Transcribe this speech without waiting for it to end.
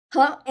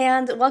Hello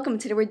and welcome.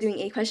 Today we're doing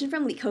a question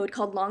from LeetCode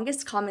called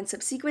longest common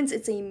subsequence.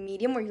 It's a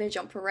medium. We're going to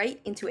jump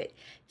right into it.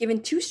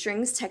 Given two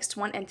strings,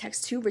 text1 and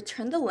text2,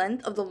 return the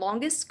length of the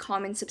longest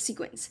common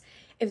subsequence.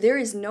 If there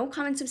is no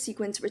common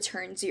subsequence,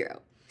 return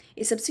 0.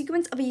 A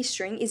subsequence of a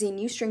string is a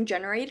new string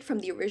generated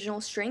from the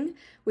original string,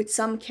 with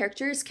some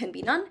characters can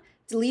be none,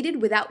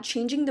 deleted without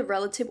changing the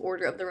relative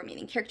order of the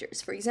remaining characters.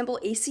 For example,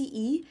 ACE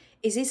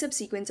is a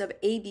subsequence of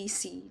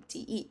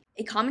ABCDE.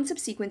 A common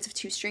subsequence of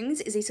two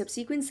strings is a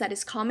subsequence that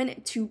is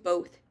common to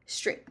both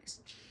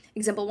strings.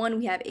 Example 1,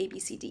 we have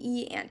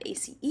ABCDE and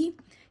ACE.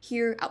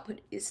 Here,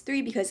 output is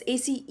 3 because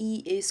ACE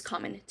is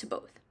common to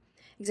both.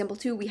 Example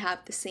 2, we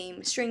have the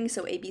same string,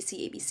 so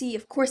ABC, ABC.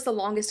 Of course, the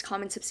longest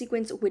common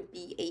subsequence would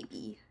be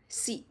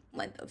ABC,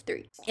 length of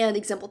 3. And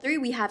example 3,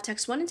 we have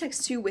text1 and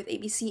text2 with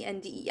ABC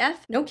and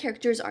DEF. No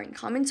characters are in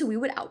common, so we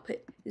would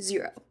output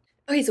 0.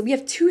 Okay, so we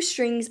have two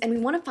strings and we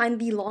want to find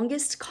the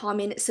longest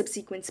common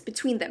subsequence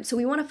between them. So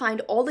we want to find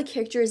all the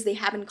characters they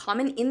have in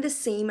common in the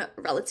same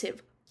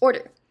relative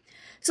order.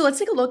 So let's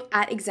take a look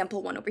at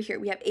example 1 over here.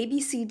 We have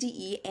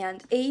ABCDE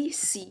and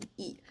ACE.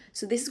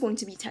 So this is going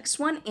to be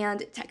text1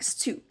 and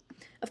text2.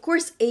 Of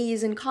course, A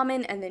is in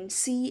common and then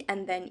C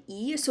and then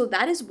E, so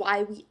that is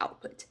why we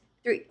output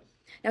 3.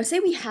 Now say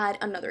we had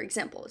another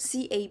example,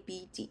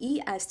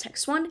 CABDE as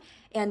text1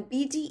 and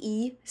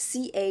BDECABE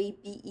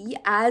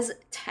as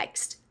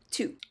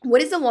text2.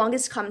 What is the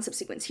longest common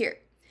subsequence here?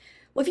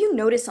 Well, if you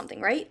notice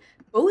something, right?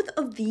 Both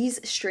of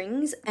these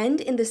strings end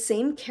in the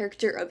same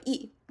character of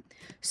E.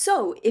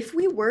 So if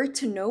we were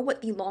to know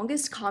what the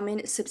longest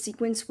common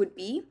subsequence would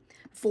be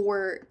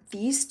for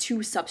these two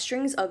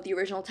substrings of the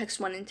original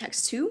text1 and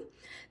text2,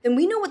 then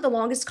we know what the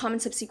longest common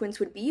subsequence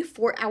would be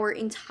for our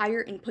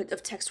entire input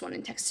of text1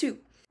 and text2.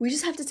 We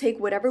just have to take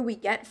whatever we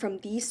get from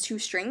these two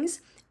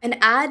strings and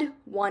add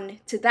 1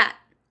 to that.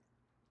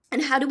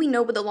 And how do we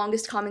know what the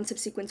longest common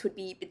subsequence would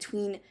be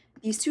between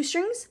these two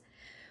strings?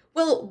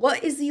 Well,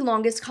 what is the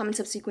longest common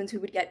subsequence we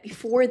would get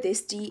before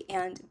this D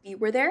and B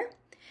were there?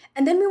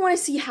 And then we want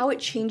to see how it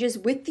changes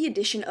with the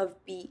addition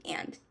of B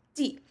and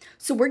D.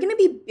 So we're going to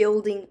be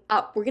building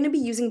up. We're going to be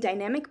using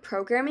dynamic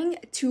programming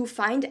to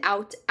find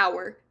out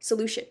our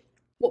solution.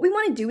 What we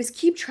want to do is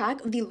keep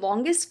track of the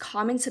longest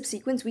common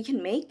subsequence we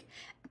can make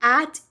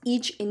at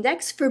each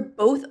index for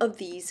both of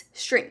these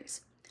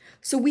strings.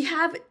 So we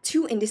have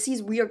two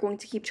indices we are going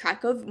to keep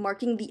track of,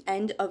 marking the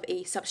end of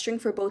a substring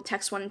for both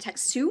text1 and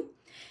text2.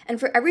 And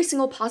for every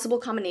single possible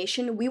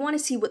combination, we want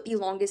to see what the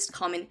longest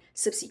common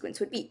subsequence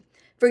would be.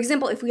 For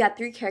example, if we had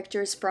 3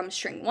 characters from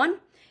string 1,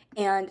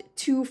 and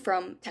 2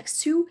 from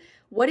text2,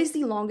 what is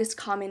the longest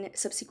common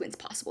subsequence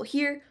possible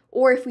here?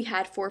 Or if we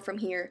had 4 from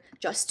here,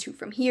 just 2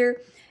 from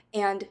here,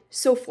 and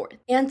so forth.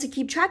 And to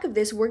keep track of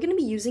this, we're going to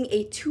be using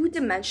a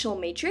 2-dimensional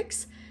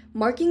matrix,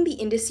 marking the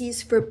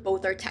indices for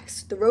both our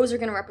texts. The rows are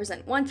going to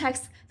represent one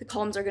text, the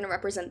columns are going to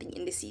represent the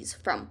indices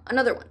from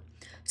another one.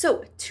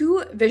 So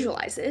to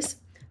visualize this,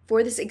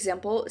 for this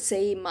example,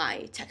 say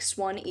my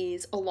text1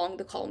 is along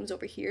the columns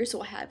over here,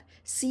 so I have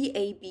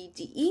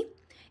CABDE.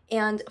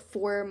 And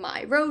for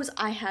my rows,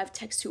 I have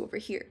text2 over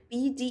here,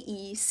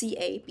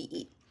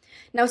 BDECABE.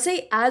 Now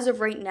say as of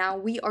right now,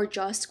 we are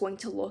just going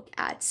to look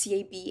at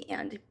CAB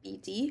and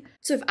BD.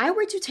 So if I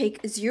were to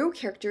take 0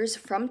 characters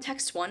from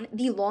text1,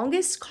 the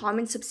longest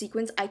common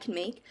subsequence I can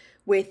make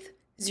with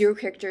 0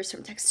 characters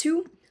from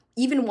text2,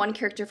 even 1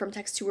 character from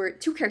text2 or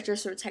 2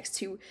 characters from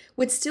text2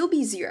 would still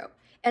be 0.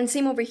 And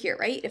same over here,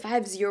 right? If I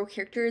have 0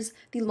 characters,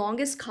 the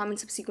longest common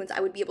subsequence I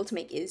would be able to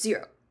make is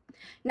 0.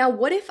 Now,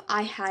 what if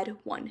I had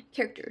 1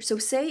 character? So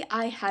say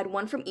I had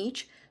 1 from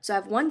each, so I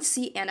have 1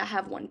 C and I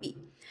have 1 B.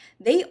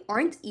 They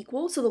aren't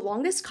equal, so the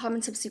longest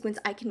common subsequence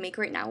I can make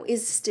right now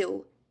is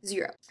still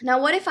 0.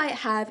 Now, what if I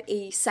have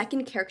a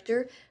second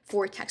character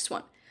for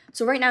text1?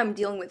 So right now I'm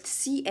dealing with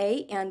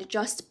CA and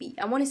just B.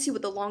 I want to see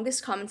what the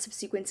longest common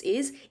subsequence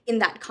is in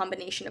that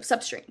combination of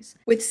substrings.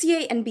 With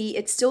CA and B,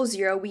 it's still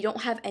 0. We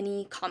don't have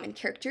any common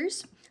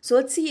characters. So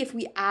let's see if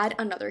we add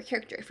another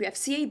character, if we have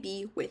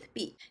CAB with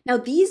B. Now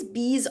these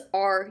B's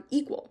are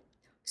equal.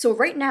 So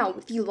right now,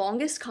 the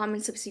longest common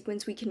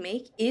subsequence we can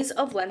make is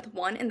of length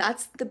 1, and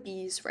that's the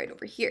B's right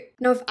over here.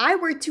 Now if I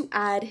were to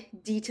add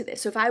D to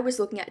this, so if I was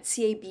looking at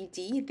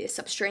CABD, this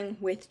substring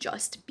with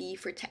just B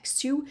for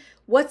text2,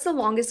 what's the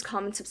longest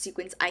common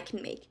subsequence I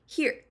can make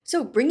here?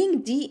 So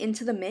bringing D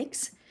into the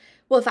mix,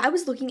 well, if I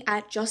was looking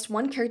at just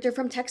 1 character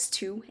from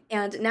text2,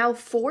 and now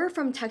 4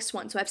 from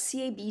text1, so I have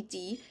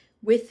CABD,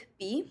 with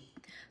B,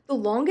 the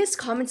longest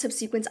common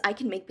subsequence I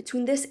can make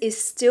between this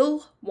is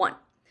still 1.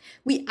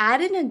 We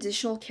added an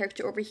additional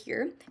character over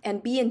here,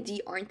 and B and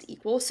D aren't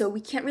equal, so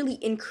we can't really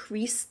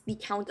increase the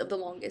count of the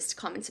longest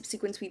common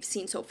subsequence we've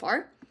seen so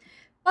far.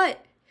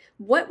 But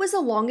what was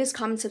the longest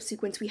common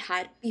subsequence we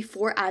had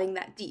before adding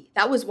that D?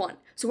 That was 1.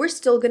 So we're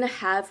still going to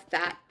have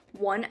that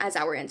 1 as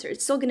our answer.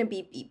 It's still going to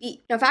be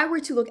BB. Now, if I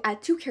were to look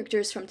at 2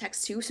 characters from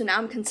text2, so now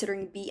I'm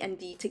considering B and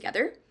D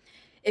together.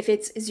 If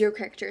it's 0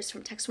 characters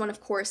from text1, of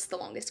course, the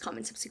longest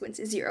common subsequence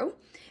is 0.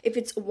 If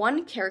it's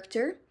 1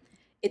 character,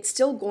 it's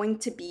still going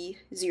to be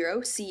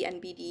 0. C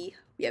and BD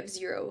we have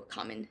 0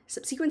 common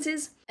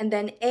subsequences. And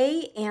then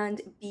A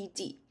and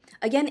BD.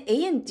 Again,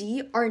 A and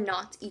D are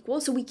not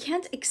equal, so we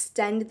can't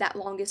extend that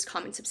longest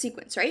common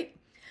subsequence, right?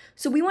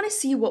 So we want to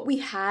see what we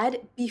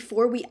had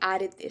before we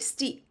added this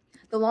D.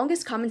 The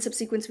longest common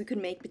subsequence we could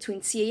make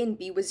between CA and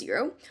B was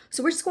 0,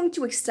 so we're just going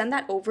to extend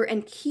that over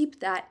and keep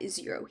that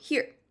 0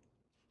 here.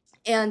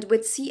 And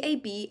with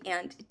CAB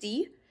and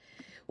D,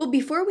 well,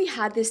 before we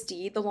had this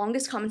D, the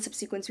longest common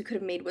subsequence we could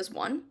have made was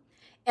 1.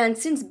 And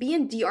since B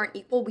and D aren't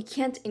equal, we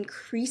can't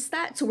increase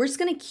that, so we're just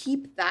going to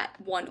keep that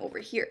 1 over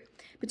here.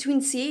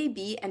 Between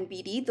CAB and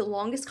BD, the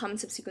longest common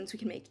subsequence we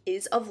can make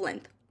is of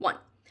length 1.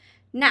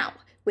 Now,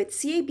 with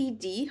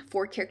CABD,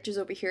 4 characters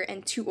over here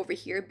and 2 over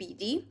here,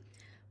 BD,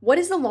 what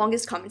is the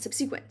longest common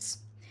subsequence?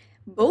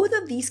 Both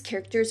of these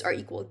characters are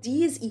equal.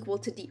 D is equal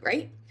to D,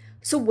 right?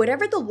 So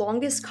whatever the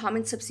longest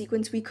common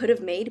subsequence we could have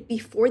made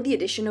before the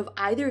addition of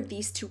either of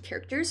these 2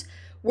 characters,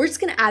 we're just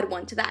going to add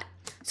 1 to that.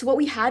 So what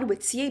we had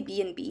with CAB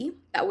and B,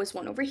 that was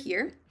 1 over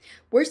here,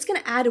 we're just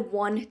going to add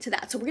 1 to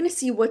that. So we're going to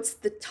see what's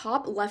the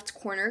top left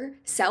corner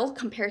cell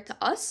compared to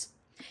us,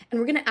 and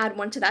we're going to add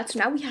 1 to that. So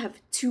now we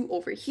have 2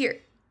 over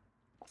here.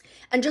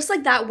 And just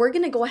like that, we're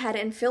going to go ahead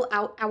and fill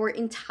out our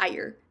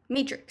entire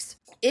matrix.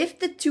 If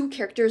the 2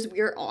 characters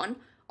we are on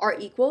are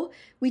equal,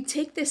 we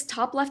take this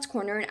top left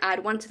corner and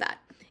add 1 to that.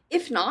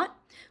 If not,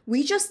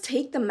 we just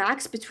take the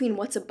max between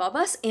what's above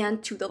us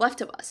and to the left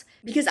of us.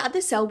 Because at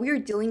this cell, we are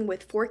dealing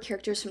with 4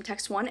 characters from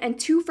text 1 and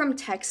 2 from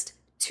text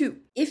 2.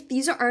 If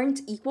these aren't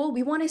equal,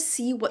 we want to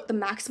see what the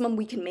maximum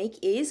we can make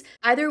is,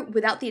 either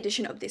without the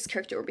addition of this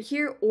character over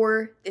here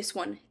or this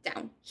one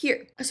down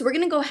here. So we're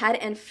going to go ahead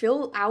and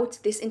fill out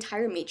this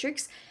entire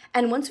matrix.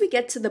 And once we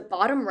get to the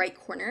bottom right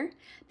corner,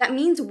 that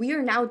means we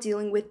are now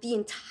dealing with the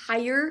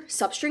entire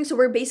substring. So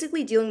we're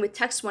basically dealing with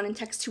text 1 and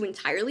text 2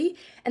 entirely,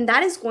 and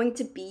that is going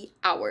to be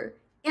our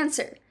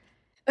answer.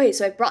 Okay,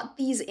 so I brought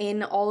these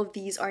in. All of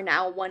these are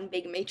now one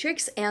big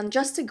matrix, and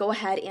just to go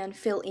ahead and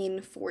fill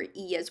in for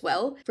E as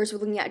well. First, we're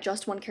looking at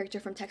just 1 character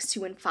from text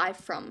 2 and 5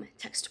 from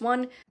text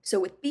 1. So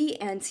with B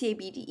and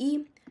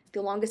CABDE,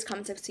 the longest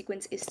common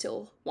subsequence is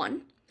still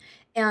 1.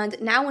 And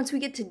now once we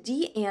get to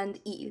D and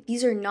E,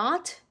 these are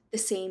not the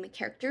same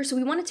character. So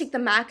we want to take the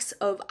max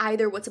of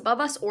either what's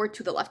above us or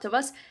to the left of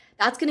us.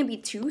 That's going to be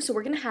 2, so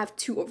we're going to have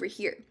 2 over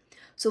here.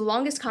 So the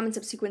longest common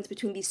subsequence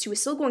between these 2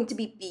 is still going to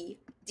be B,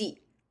 D.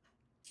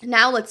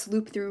 Now let's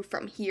loop through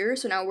from here.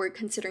 So now we're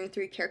considering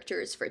 3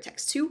 characters for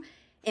text 2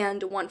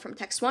 and 1 from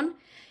text 1.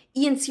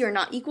 E and C are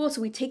not equal,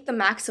 so we take the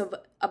max of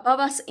above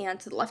us and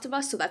to the left of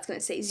us, so that's going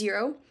to say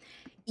 0.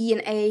 E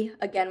and A,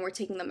 again, we're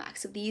taking the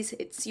max of these,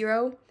 it's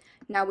 0.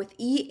 Now with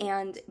E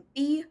and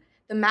B,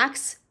 the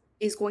max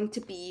is going to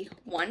be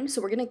 1,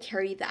 so we're going to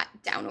carry that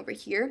down over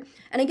here.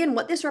 And again,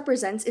 what this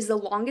represents is the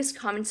longest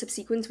common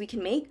subsequence we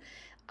can make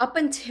up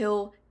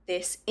until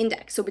this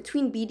index. So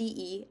between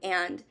BDE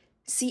and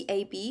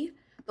CAB,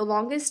 the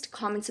longest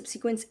common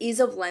subsequence is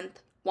of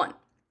length 1,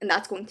 and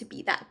that's going to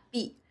be that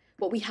B,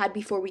 what we had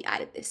before we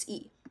added this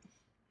E.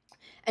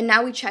 And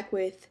now we check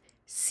with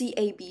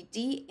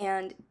CABD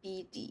and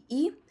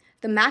BDE.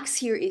 The max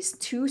here is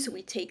 2, so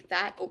we take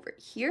that over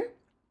here.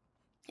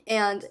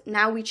 And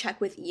now we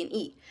check with E and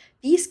E.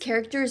 These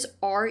characters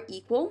are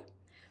equal,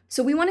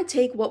 so we want to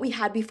take what we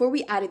had before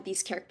we added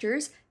these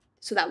characters,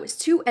 so that was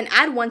 2, and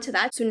add 1 to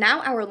that. So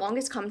now our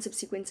longest common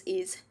subsequence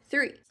is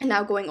 3. And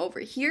now going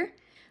over here,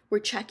 we're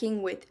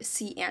checking with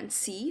C and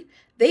C.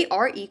 They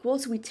are equal,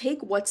 so we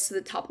take what's to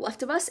the top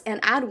left of us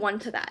and add 1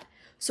 to that.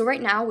 So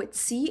right now with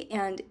C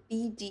and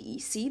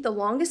BDEC, the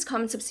longest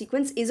common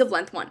subsequence is of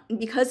length 1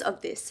 because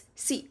of this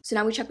C. So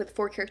now we check with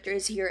 4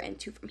 characters here and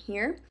 2 from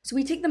here. So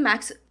we take the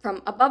max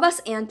from above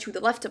us and to the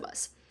left of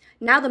us.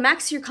 Now the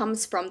max here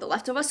comes from the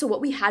left of us, so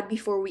what we had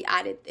before we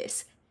added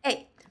this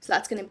A. So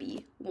that's going to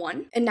be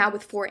 1. And now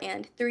with 4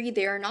 and 3,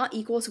 they are not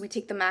equal, so we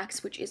take the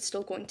max, which is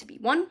still going to be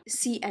 1.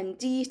 C and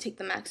D take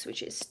the max,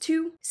 which is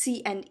 2.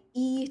 C and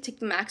E take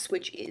the max,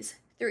 which is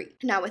 3.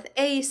 Now with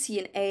A, C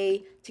and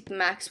A take the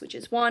max, which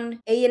is 1.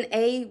 A and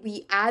A,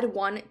 we add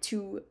 1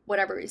 to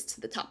whatever is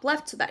to the top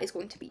left, so that is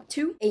going to be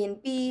 2. A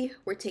and B,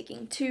 we're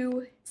taking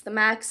 2. It's the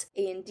max.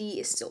 A and D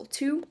is still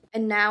 2.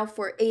 And now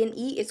for A and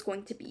E, it's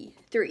going to be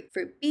 3.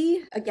 For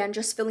B, again,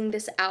 just filling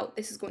this out,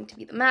 this is going to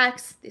be the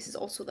max. This is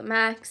also the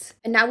max.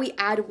 And now we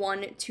add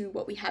 1 to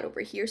what we had over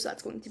here, so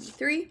that's going to be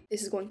 3.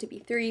 This is going to be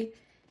 3.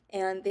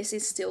 And this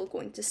is still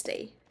going to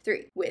stay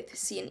 3. With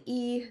C and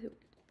E,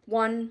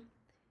 1.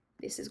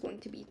 This is going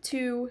to be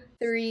 2,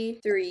 3,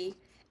 3.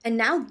 And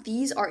now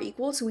these are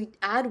equal, so we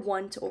add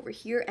 1 to over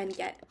here and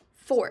get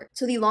 4.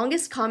 So the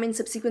longest common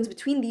subsequence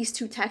between these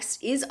 2 texts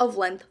is of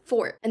length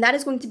 4. And that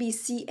is going to be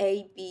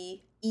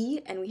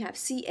CABE, and we have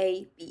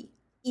CABE.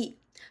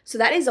 So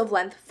that is of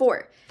length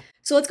 4.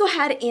 So let's go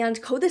ahead and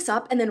code this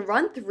up and then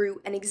run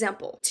through an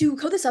example. To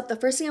code this up, the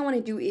first thing I want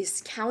to do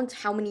is count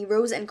how many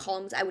rows and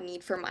columns I would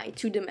need for my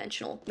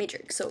 2-dimensional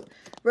matrix. So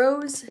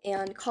rows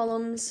and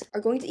columns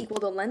are going to equal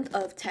the length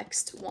of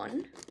text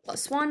 1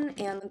 plus 1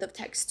 and length of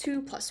text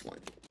 2 plus 1.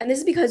 And this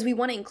is because we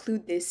want to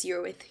include this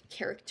 0th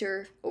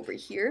character over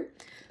here.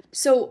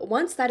 So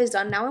once that is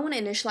done, now I want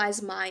to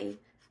initialize my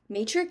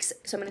matrix.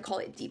 So I'm going to call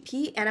it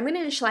DP, and I'm going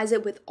to initialize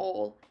it with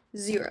all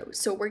zeros.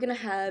 So we're going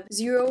to have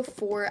 0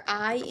 for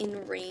I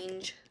in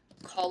range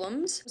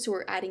columns. So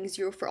we're adding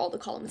 0 for all the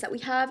columns that we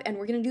have, and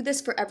we're going to do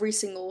this for every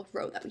single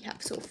row that we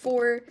have. So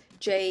for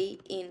j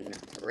in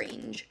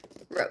range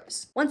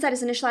rows. Once that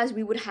is initialized,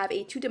 we would have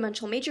a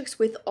two-dimensional matrix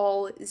with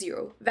all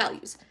 0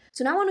 values.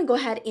 So now I want to go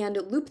ahead and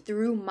loop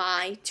through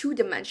my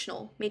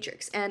two-dimensional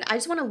matrix, and I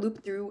just want to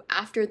loop through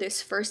after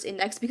this first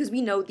index because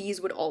we know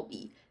these would all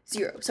be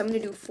 0. So I'm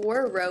going to do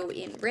for row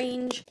in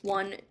range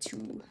 1,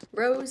 2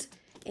 rows,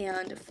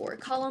 and for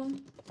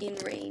column in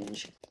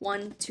range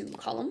 1, 2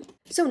 column.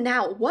 So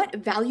now what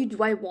value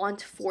do I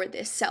want for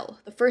this cell?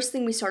 The first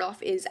thing we start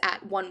off is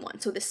at 1, 1.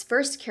 So this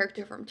first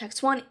character from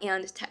text 1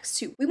 and text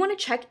 2. We want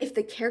to check if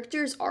the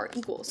characters are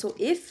equal. So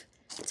if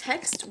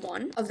text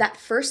 1 of that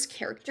first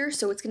character,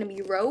 so it's going to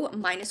be row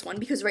minus 1,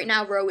 because right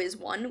now row is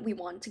 1, we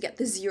want to get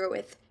the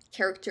 0th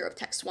character of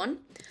text 1.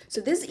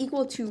 So this is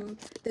equal to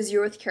the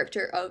 0th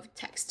character of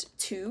text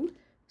 2.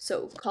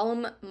 So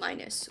column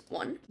minus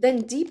 1.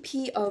 Then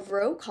dp of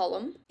row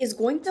column is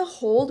going to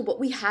hold what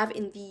we have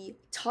in the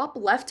top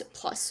left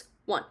plus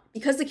 1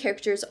 because the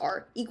characters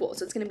are equal.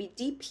 So it's going to be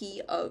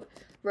dp of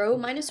row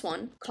minus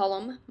 1,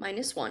 column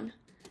minus 1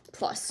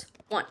 plus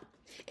 1.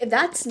 If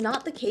that's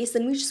not the case,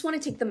 then we just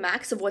want to take the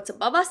max of what's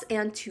above us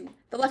and to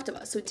the left of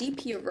us. So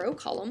dp of row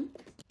column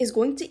is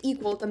going to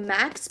equal the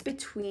max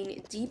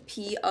between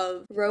dp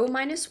of row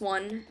minus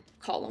 1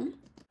 column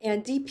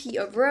and dp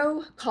of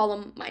row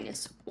column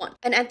minus 1.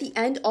 And at the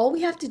end, all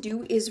we have to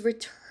do is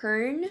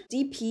return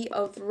dp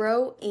of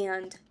row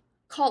and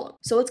column.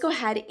 So let's go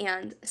ahead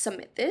and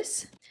submit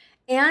this,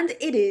 and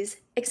it is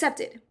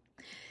accepted.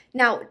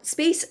 Now,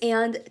 space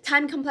and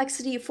time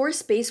complexity. For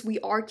space, we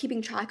are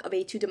keeping track of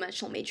a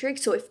two-dimensional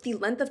matrix. So if the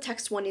length of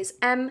text 1 is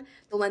m,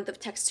 the length of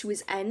text 2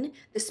 is n,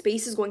 the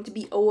space is going to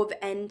be O of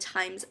n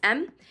times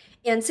m.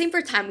 And same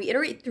for time, we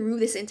iterate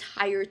through this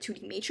entire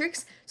 2D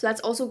matrix, so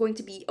that's also going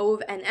to be O of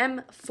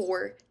nm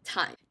for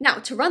time. Now,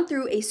 to run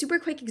through a super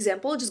quick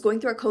example, just going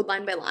through our code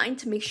line by line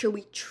to make sure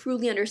we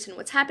truly understand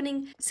what's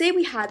happening, say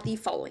we had the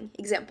following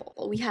example.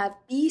 We have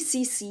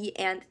BCC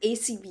and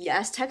ACB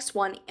as text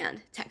 1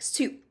 and text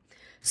 2.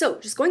 So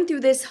just going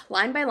through this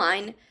line by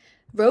line,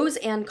 rows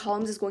and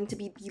columns is going to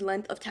be the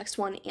length of text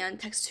 1 and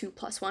text 2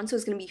 plus 1, so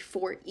it's going to be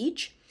 4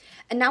 each.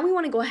 And now we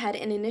want to go ahead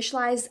and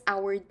initialize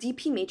our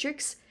DP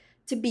matrix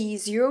to be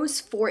zeros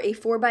for a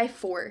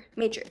 4x4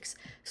 matrix.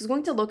 So it's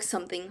going to look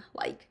something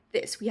like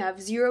this. We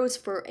have zeros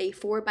for a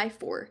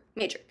 4x4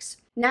 matrix.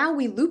 Now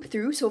we loop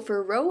through, so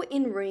for row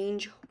in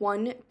range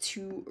 1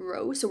 to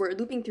row, so we're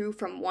looping through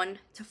from 1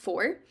 to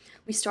 4,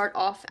 we start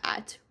off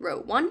at row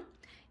 1.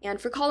 And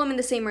for column in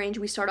the same range,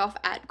 we start off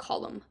at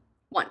column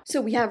 1.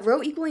 So we have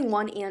row equaling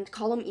 1 and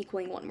column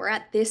equaling 1. We're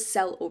at this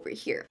cell over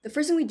here. The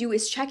first thing we do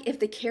is check if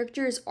the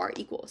characters are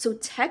equal. So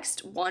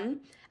text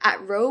 1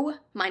 at row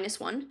minus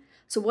 1.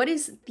 So what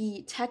is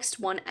the text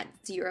 1 at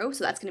 0?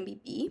 So that's going to be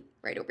B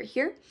right over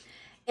here.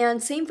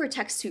 And same for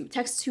text 2.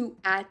 Text 2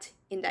 at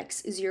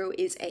index 0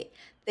 is A.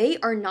 They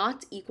are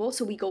not equal,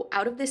 so we go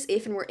out of this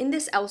if and we're in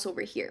this else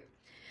over here.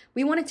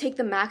 We want to take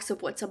the max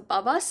of what's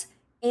above us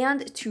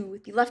and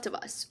to the left of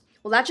us.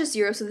 Well, that's just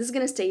 0, so this is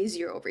going to stay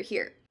 0 over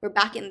here. We're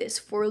back in this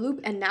for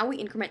loop, and now we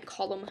increment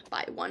column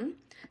by 1.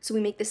 So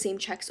we make the same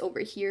checks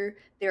over here.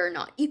 They are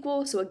not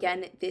equal, so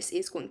again, this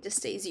is going to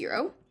stay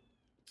 0.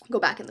 Go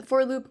back in the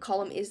for loop,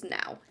 column is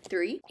now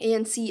 3. A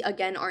and C,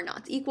 again, are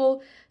not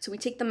equal, so we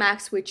take the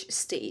max, which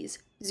stays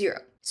 0.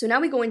 So now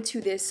we go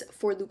into this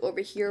for loop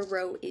over here.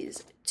 Row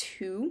is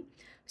 2.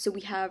 So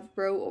we have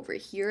row over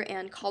here,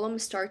 and column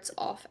starts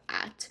off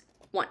at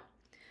 1.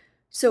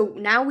 So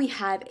now we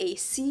have a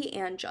C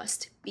and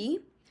just B.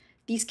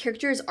 These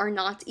characters are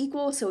not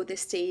equal, so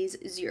this stays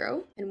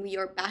 0, and we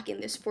are back in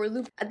this for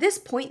loop. At this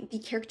point, the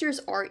characters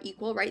are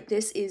equal, right?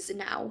 This is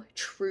now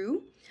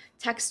true.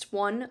 Text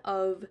 1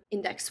 of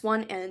index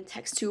 1 and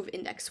text 2 of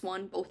index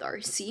 1 both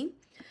are C.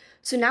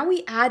 So now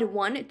we add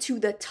 1 to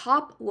the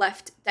top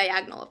left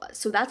diagonal of us.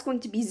 So that's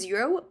going to be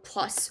 0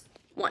 plus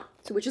 1,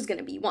 so which is going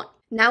to be 1.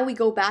 Now we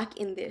go back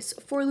in this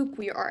for loop.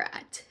 We are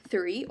at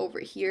 3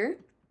 over here.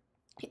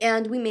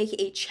 And we make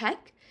a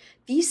check.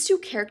 These two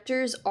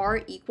characters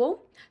are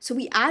equal, so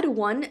we add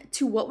 1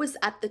 to what was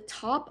at the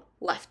top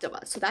left of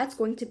us. So that's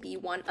going to be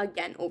 1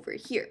 again over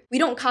here. We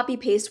don't copy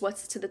paste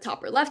what's to the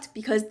top or left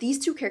because these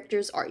two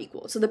characters are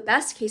equal. So the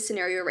best case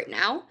scenario right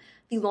now,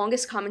 the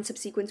longest common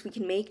subsequence we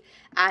can make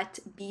at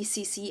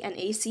BCC and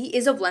AC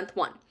is of length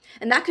 1.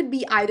 And that could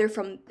be either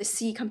from the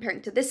C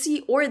comparing to this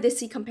C or this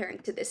C comparing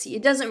to this C.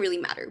 It doesn't really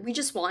matter. We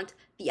just want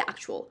the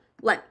actual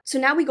length. So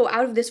now we go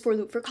out of this for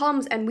loop for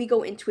columns and we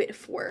go into it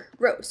for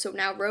rows. So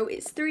now row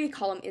is 3,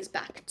 column is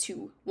back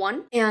to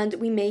 1, and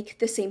we make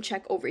the same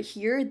check over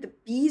here. The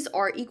B's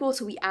are equal,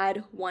 so we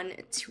add 1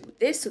 to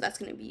this, so that's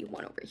going to be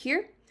 1 over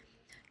here.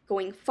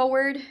 Going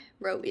forward,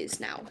 row is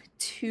now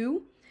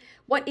 2.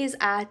 What is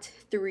at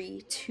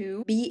 3,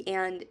 2, B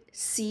and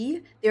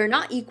C? They're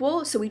not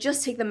equal, so we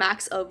just take the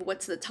max of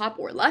what's the top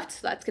or left, so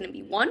that's going to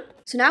be 1.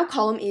 So now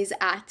column is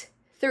at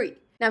 3.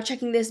 Now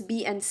checking this,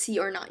 B and C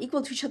are not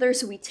equal to each other,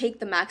 so we take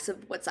the max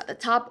of what's at the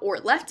top or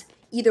left.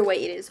 Either way,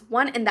 it is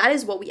 1, and that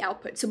is what we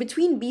output. So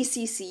between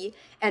BCC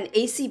and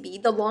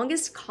ACB, the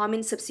longest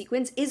common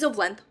subsequence is of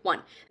length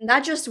 1, and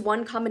that's just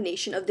one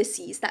combination of the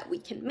C's that we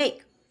can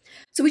make.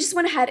 So we just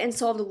went ahead and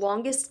solved the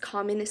longest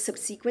common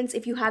subsequence.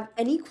 If you have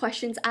any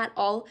questions at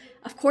all,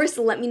 of course,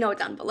 let me know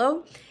down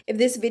below. If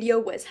this video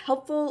was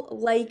helpful,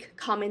 like,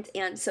 comment,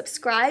 and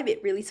subscribe.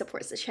 It really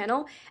supports the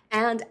channel.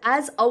 And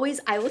as always,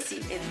 I will see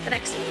you in the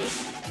next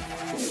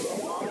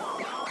video.